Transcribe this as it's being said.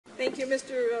Thank you,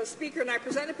 Mr. Speaker. And I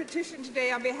present a petition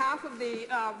today on behalf of the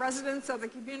residents of the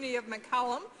community of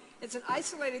McCallum. It's an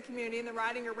isolated community in the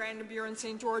riding of Random Buren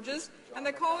St. George's, and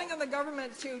they're calling on the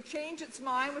government to change its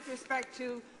mind with respect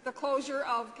to the closure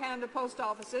of Canada Post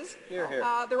offices. Hear, hear.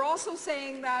 They're also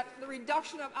saying that the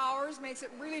reduction of hours makes it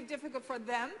really difficult for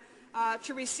them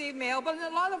to receive mail, but in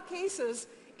a lot of cases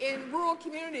in rural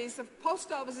communities, the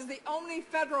post office is the only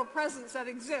federal presence that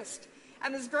exists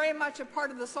and is very much a part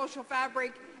of the social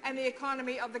fabric and the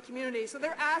economy of the community. So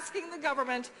they're asking the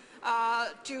government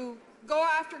to go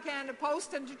after Canada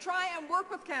Post and to try and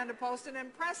work with Canada Post and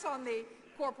impress on the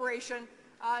corporation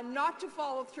not to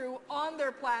follow through on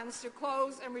their plans to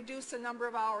close and reduce the number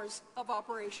of hours of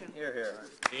operation. Hear, hear.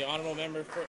 The honourable member for